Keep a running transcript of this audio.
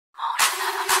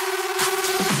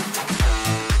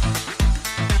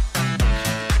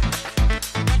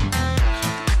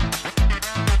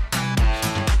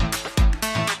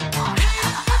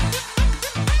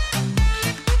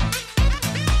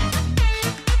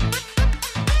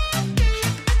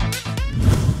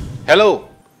Hello,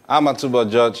 I'm Atubo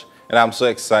George, and I'm so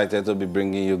excited to be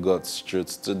bringing you God's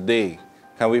truth today.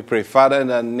 Can we pray? Father, in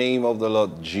the name of the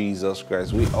Lord Jesus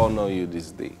Christ, we honor you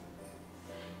this day.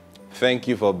 Thank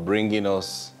you for bringing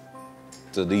us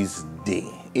to this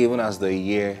day, even as the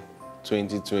year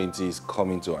 2020 is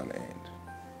coming to an end.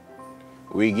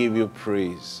 We give you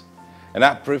praise. And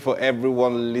I pray for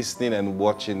everyone listening and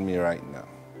watching me right now.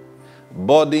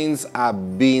 Burdens are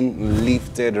being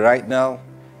lifted right now.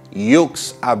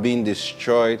 Yokes are being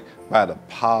destroyed by the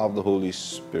power of the Holy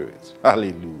Spirit.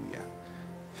 Hallelujah.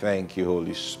 Thank you,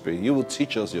 Holy Spirit. You will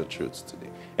teach us your truths today,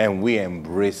 and we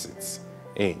embrace it.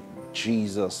 In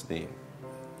Jesus' name,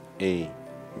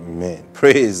 amen.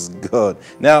 Praise God.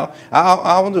 Now,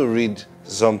 I want to read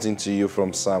something to you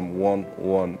from Psalm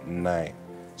 119.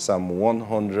 Psalm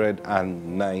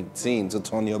 119. So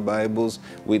turn your Bibles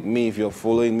with me if you're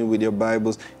following me with your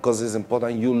Bibles, because it's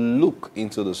important you look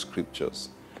into the scriptures,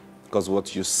 because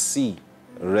what you see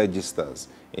registers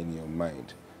in your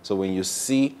mind. So when you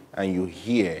see and you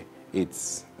hear,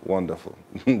 it's wonderful.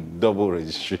 Double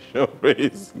registration.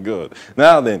 Praise God.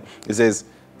 Now then, it says,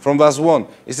 from verse 1,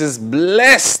 it says,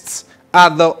 blessed are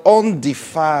the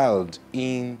undefiled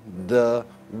in the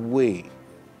way.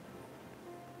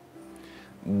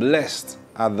 Blessed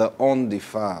are the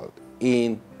undefiled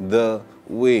in the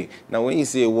way. Now, when you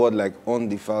say a word like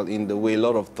undefiled in the way, a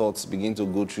lot of thoughts begin to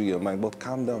go through your mind. But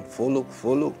calm down, follow.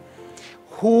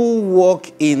 Who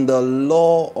walk in the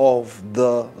law of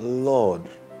the Lord.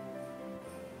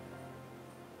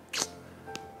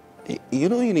 You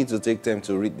know, you need to take time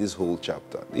to read this whole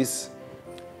chapter.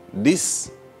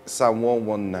 This Psalm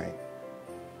 119.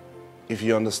 If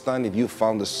you understand it, you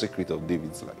found the secret of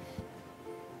David's life.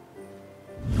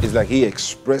 It's like he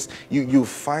expressed, you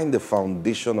find the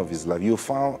foundation of his life. You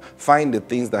find the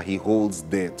things that he holds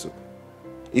dear to.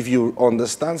 If you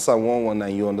understand Psalm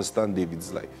 119, you understand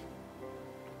David's life.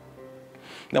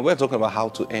 Now we're talking about how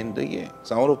to end the year.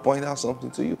 So I want to point out something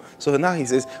to you. So now he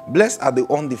says, blessed are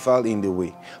the undefiled in the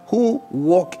way, who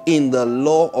walk in the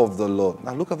law of the Lord.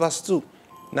 Now look at verse 2.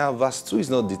 Now verse 2 is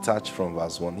not detached from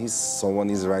verse 1. Someone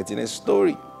is writing a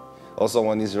story. Or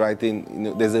someone is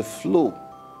writing, there's a flow.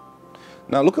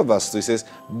 Now look at verse 2. It says,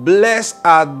 blessed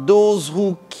are those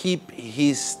who keep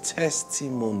his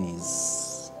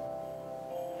testimonies.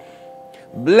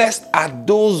 Blessed are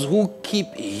those who keep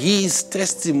his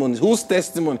testimonies. Whose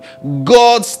testimony?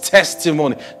 God's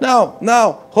testimony.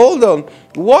 Now, hold on.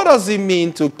 What does it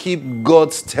mean to keep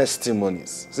God's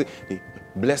testimonies? See,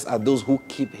 blessed are those who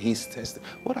keep his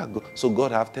testimony. So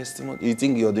God have testimony? You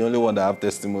think you're the only one that have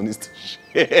testimonies to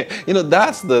share?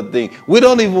 That's the thing. We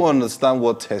don't even understand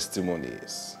what testimony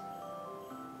is.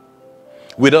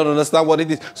 We don't understand what it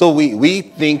is. So we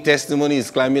think testimony is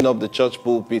climbing up the church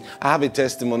pulpit. I have a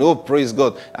testimony. Oh, praise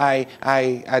God. I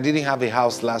didn't have a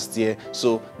house last year.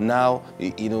 So now,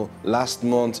 last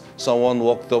month, someone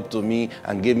walked up to me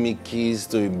and gave me keys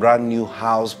to a brand new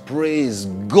house. Praise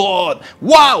God.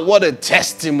 Wow, what a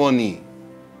testimony.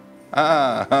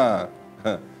 Now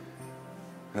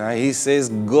he says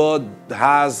God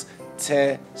has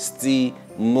testimonies.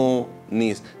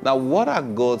 Now, what are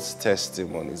God's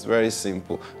testimonies? Very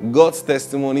simple. God's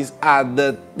testimonies are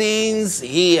the things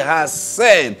he has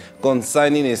said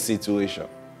concerning a situation.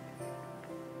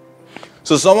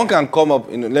 So someone can come up,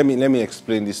 let me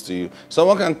explain this to you.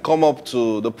 Someone can come up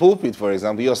to the pulpit, for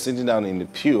example. You're sitting down in the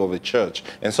pew of a church,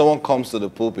 and someone comes to the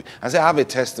pulpit and say, I have a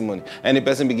testimony. And the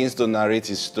person begins to narrate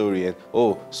his story. And,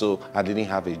 so I didn't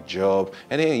have a job.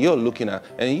 And then you're looking at,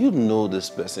 and you know this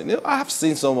person. I've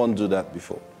seen someone do that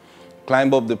before.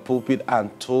 Climb up the pulpit and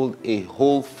told a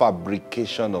whole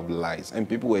fabrication of lies. And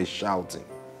people were shouting.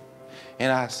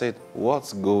 And I said,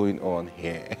 what's going on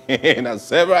here? And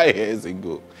several years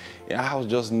ago, I was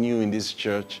just new in this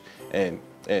church, and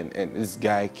this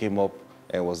guy came up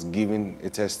and was giving a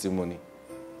testimony.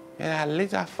 And I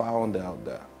later found out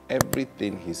that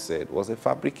everything he said was a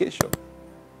fabrication.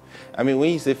 I mean,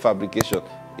 when you say fabrication,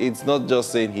 it's not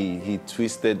just saying he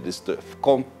twisted the story.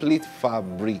 Complete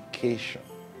fabrication.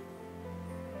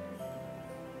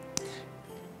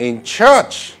 In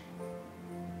church.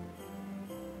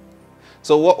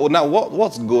 So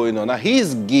what's going on? Now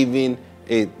he's giving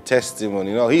a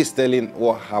testimony. He's telling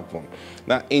what happened.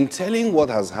 Now in telling what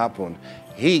has happened,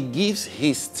 he gives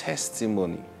his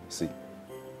testimony. See,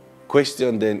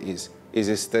 question then is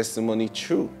his testimony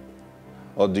true?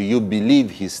 Or do you believe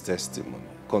his testimony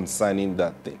concerning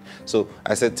that thing? So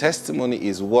I said testimony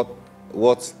is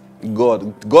God's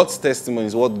testimony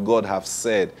is what God have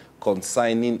said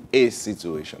concerning a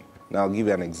situation. Now I'll give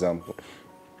you an example.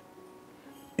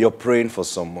 You're praying for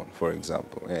someone, for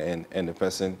example, and the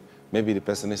person, maybe the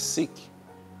person is sick.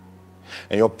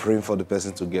 and you're praying for the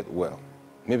person to get well.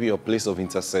 Maybe your place of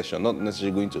intercession, not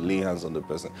necessarily going to lay hands on the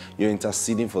person. You're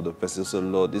interceding for the person. So,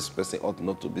 Lord, this person ought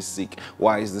not to be sick.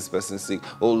 Why is this person sick?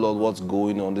 Oh, Lord, what's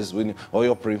going on? Or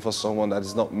you're praying for someone that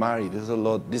is not married. So,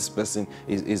 Lord, this person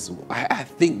I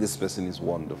think this person is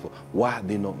wonderful. Why are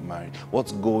they not married?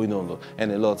 What's going on, Lord?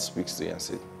 And the Lord speaks to you and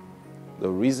says, the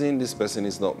reason this person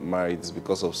is not married is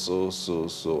because of so, so,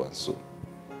 so, and so.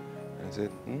 And I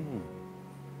said,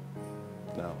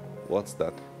 Now, what's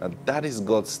that? And that is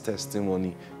God's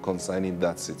testimony concerning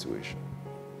that situation.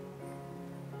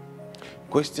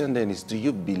 Question then is, do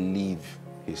you believe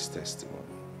his testimony?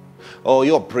 Or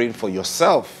you're praying for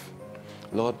yourself.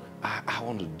 Lord, I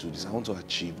want to do this. I want to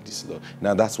achieve this, Lord.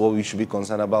 Now, that's what we should be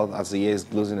concerned about as the year is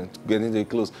closing and getting to a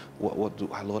close.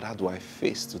 Lord, how do I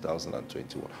face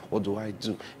 2021? What do I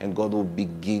do? And God will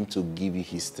begin to give you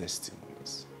his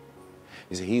testimonies.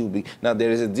 He will be. Now,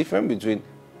 there is a difference between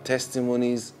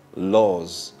testimonies,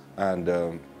 laws,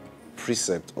 and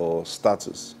precept or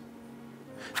status.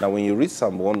 Now, when you read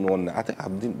Psalm 1:1, I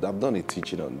think I've done a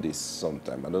teaching on this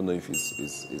sometime. I don't know if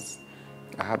it's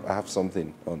I have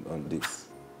something on this.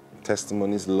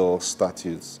 Testimonies, laws,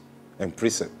 statutes, and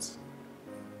precepts.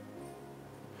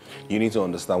 You need to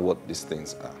understand what these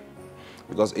things are.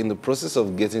 Because in the process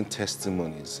of getting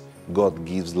testimonies, God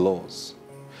gives laws.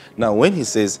 Now, when he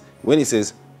says,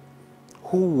 verse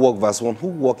 1, who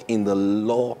walk in the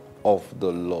law of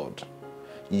the Lord,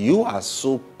 you are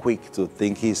so quick to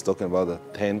think he's talking about the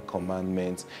 10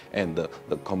 commandments and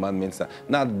the commandments.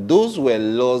 Now, those were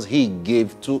laws he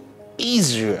gave to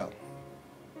Israel.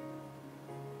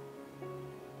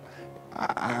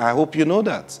 I hope you know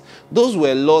that. Those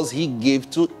were laws he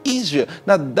gave to Israel.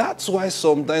 Now, that's why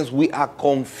sometimes we are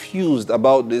confused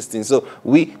about these things. So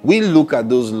we look at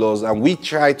those laws and we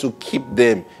try to keep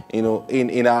them,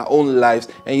 in our own lives.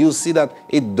 And you see that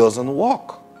it doesn't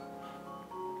work.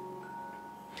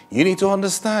 You need to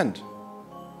understand.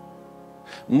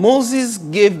 Moses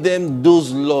gave them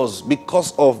those laws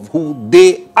because of who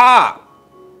they are.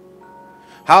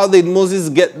 How did Moses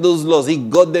get those laws? He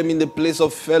got them in the place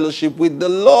of fellowship with the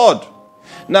Lord.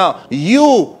 Now,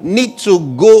 you need to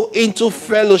go into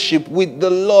fellowship with the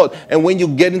Lord. And when you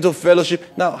get into fellowship,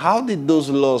 now, how did those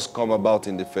laws come about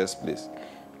in the first place?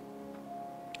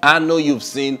 I know you've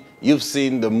seen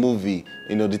the movie,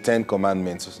 the 10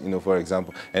 Commandments, for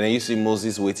example. And then you see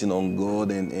Moses waiting on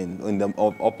God and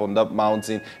up on that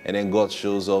mountain. And then God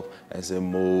shows up and says,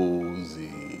 Moses.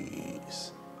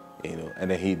 And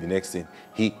then the next thing,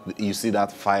 you see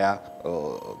that fire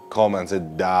come and say,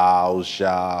 thou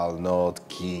shalt not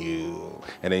kill.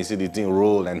 And then you see the thing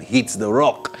roll and hits the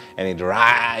rock, and it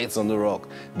rides on the rock.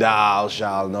 Thou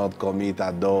shalt not commit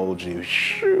adultery.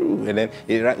 And then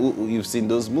you've seen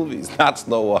those movies. That's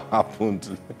not what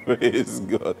happened. Praise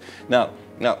God. Now,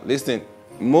 listen.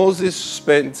 Moses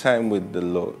spent time with the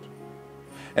Lord,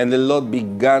 and the Lord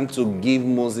began to give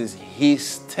Moses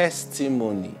his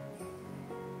testimony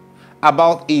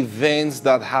about events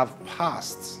that have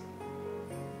passed.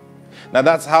 Now,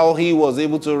 that's how he was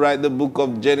able to write the book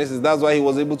of Genesis. That's why he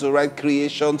was able to write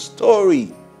creation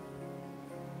story.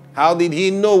 How did he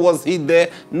know? Was he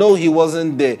there? No, he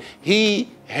wasn't there.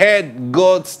 He heard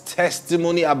God's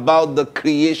testimony about the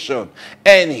creation,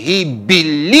 and he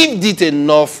believed it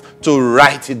enough to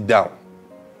write it down.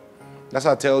 That's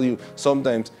how I tell you,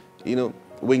 sometimes,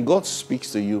 when God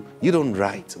speaks to you, you don't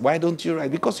write. Why don't you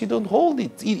write? Because you don't hold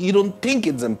it. You don't think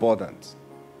it's important.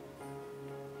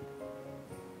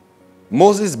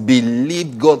 Moses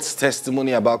believed God's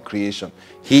testimony about creation.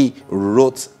 He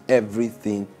wrote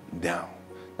everything down.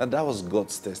 Now, that was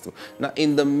God's testimony. Now,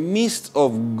 in the midst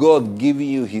of God giving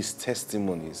you his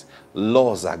testimonies,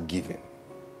 laws are given.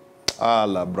 Oh,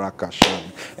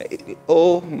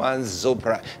 man,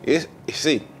 Zopra. You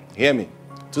see, hear me.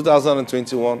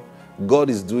 2021, God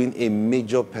is doing a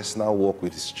major personal work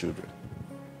with his children.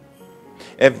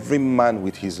 Every man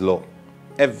with his law.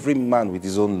 Every man with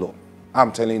his own law.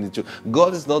 I'm telling you the truth.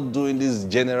 God is not doing this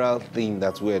general thing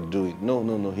that we're doing.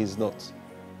 No, he's not.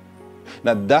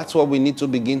 Now, that's what we need to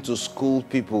begin to school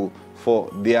people for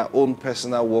their own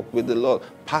personal work with the Lord.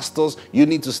 Pastors, you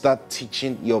need to start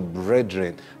teaching your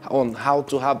brethren on how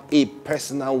to have a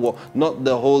personal walk, not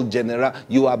the whole general,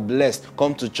 you are blessed,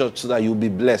 come to church so that you'll be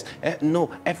blessed.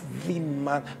 No, every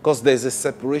man, because there's a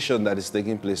separation that is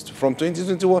taking place. From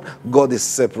 2021, God is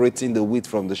separating the wheat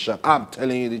from the chaff. I'm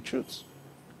telling you the truth.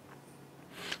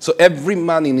 So every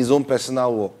man in his own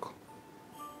personal walk.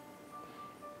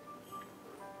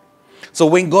 So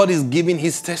when God is giving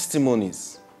his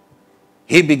testimonies,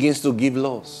 he begins to give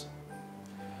laws.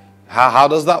 How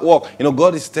does that work?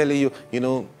 God is telling you,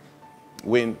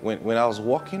 when I was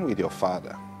walking with your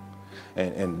father,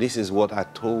 And this is what I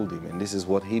told him, and this is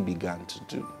what he began to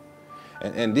do.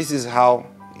 And this is how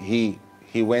he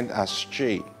went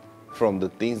astray from the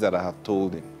things that I have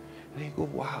told him. And he go,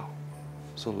 wow,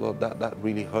 so Lord, that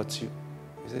really hurts you?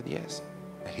 He said, yes.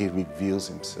 And he reveals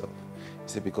himself. He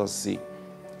said, because see,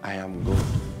 I am God.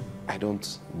 I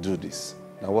don't do this.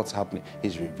 Now what's happening?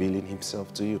 He's revealing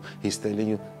himself to you. He's telling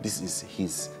you, this is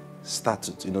his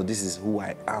statute. This is who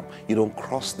I am. You don't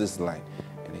cross this line.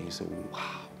 And then you say,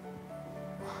 wow.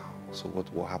 So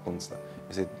what happens now?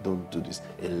 He said, don't do this.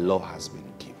 A law has been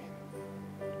given.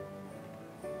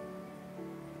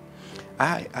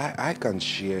 I can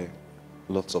share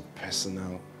lots of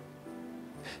personal,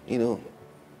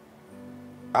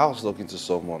 I was talking to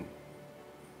someone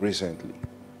recently,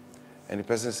 and the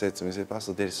person said to me, he said,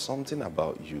 Pastor, there is something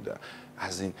about you that,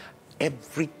 as in,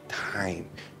 every time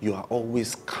you are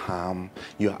always calm.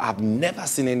 I've never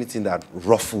seen anything that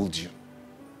ruffled you.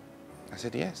 I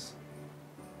said, yes.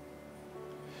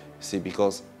 See,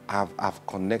 because I've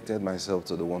connected myself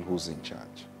to the one who's in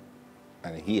charge.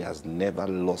 And he has never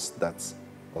lost that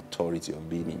authority of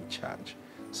being in charge.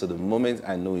 So the moment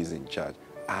I know he's in charge,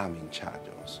 I'm in charge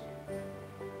also.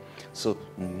 So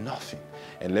nothing.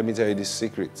 And let me tell you this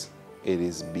secret. It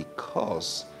is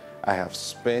because I have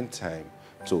spent time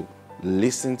to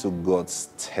listen to God's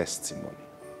testimony.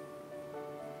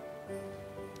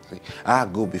 I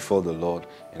go before the Lord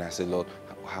and I say, Lord,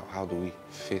 how do we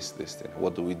face this thing?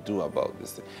 What do we do about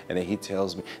this thing? And then he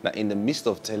tells me. Now, in the midst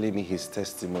of telling me his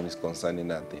testimonies concerning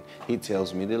that thing, he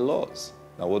tells me the laws.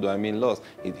 Now, what do I mean laws?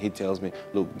 He tells me,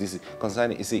 look, this is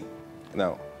concerning, you see,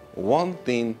 now, one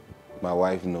thing my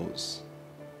wife knows,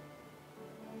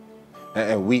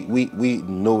 and we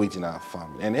know it in our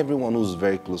family, and everyone who's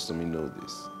very close to me knows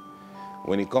this.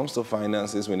 When it comes to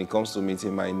finances, when it comes to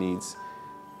meeting my needs,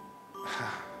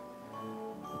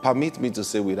 permit me to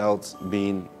say without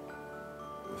being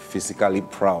physically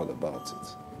proud about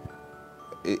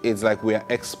it, it's like we are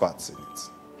experts in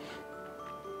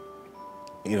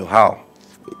it. How?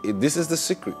 This is the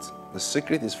secret. The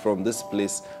secret is from this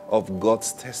place of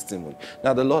God's testimony.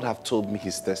 Now, the Lord have told me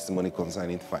his testimony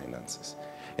concerning finances.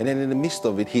 And then in the midst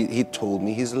of it, he told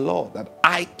me his law that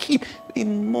I keep. The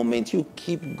moment you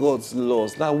keep God's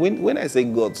laws. Now, when I say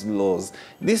God's laws,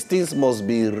 these things must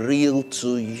be real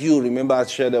to you. Remember I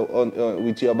shared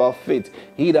with you about faith.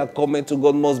 He that cometh to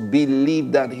God must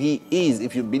believe that he is.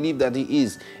 If you believe that he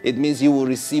is, it means you will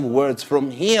receive words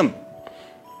from him.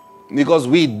 Because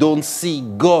we don't see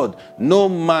God. No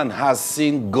man has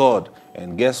seen God.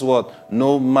 And guess what?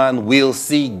 No man will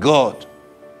see God.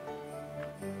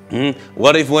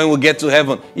 What if when we get to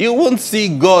heaven, you won't see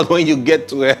God when you get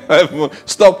to heaven?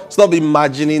 Stop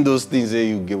imagining those things.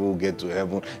 You will get to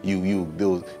heaven.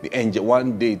 The angel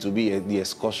one day to be the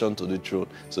excursion to the throne.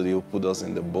 So they will put us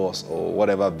in the bus or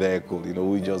whatever vehicle.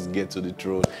 We just get to the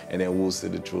throne and then we'll see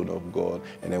the throne of God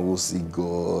and then we'll see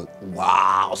God.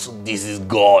 Wow! So this is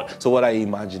God. So what are you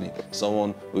imagining?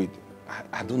 Someone with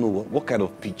I don't know what kind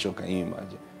of picture can you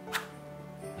imagine?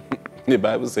 The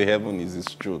Bible says heaven is his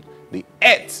throne. The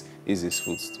earth is his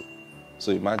footstool.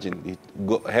 So imagine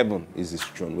heaven is his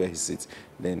throne where he sits.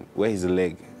 Then where his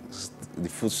leg, the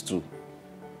footstool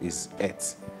is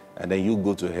earth. And then you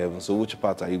go to heaven. So which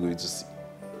part are you going to see?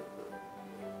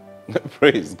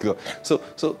 Praise God. So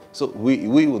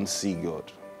we won't see God.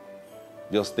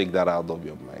 Just take that out of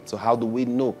your mind. So how do we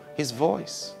know? His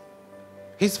voice.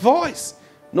 His voice.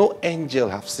 No angel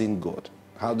have seen God.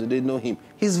 How do they know him?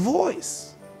 His voice.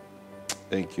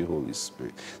 Thank you, Holy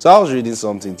Spirit. So I was reading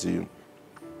something to you.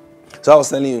 So I was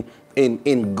telling you,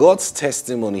 in God's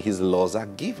testimony, his laws are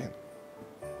given.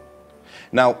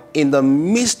 Now, in the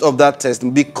midst of that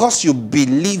testimony, because you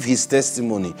believe his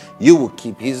testimony, you will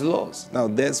keep his laws. Now,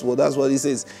 that's what he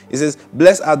says. He says,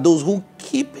 blessed are those who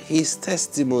keep his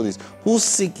testimonies, who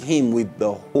seek him with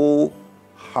the whole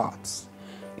heart.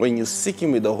 When you seek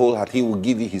him with the whole heart, he will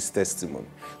give you his testimony.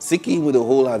 Seeking him with the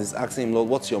whole heart is asking him, Lord,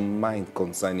 what's your mind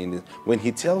concerning this? When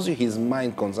he tells you his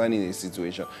mind concerning a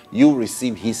situation, you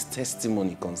receive his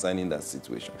testimony concerning that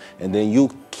situation. And then you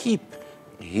keep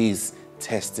his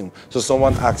testimony. So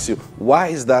someone asks you, why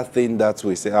is that thing that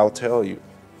way? Say, I'll tell you.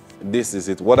 This is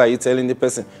it. What are you telling the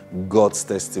person? God's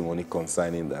testimony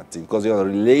concerning that thing. Because you're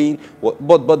relaying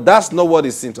but that's not what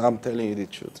it seems. I'm telling you the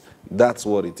truth. That's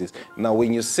what it is. Now,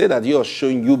 when you say that, you're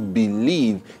showing you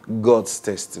believe God's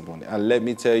testimony. And let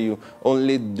me tell you,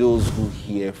 only those who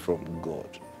hear from God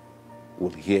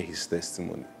will hear his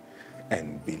testimony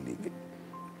and believe it.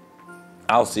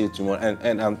 I'll see you tomorrow.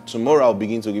 And tomorrow I'll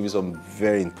begin to give you some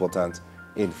very important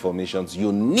information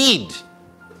you need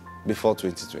before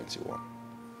 2021.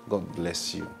 God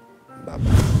bless you.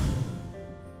 Bye-bye.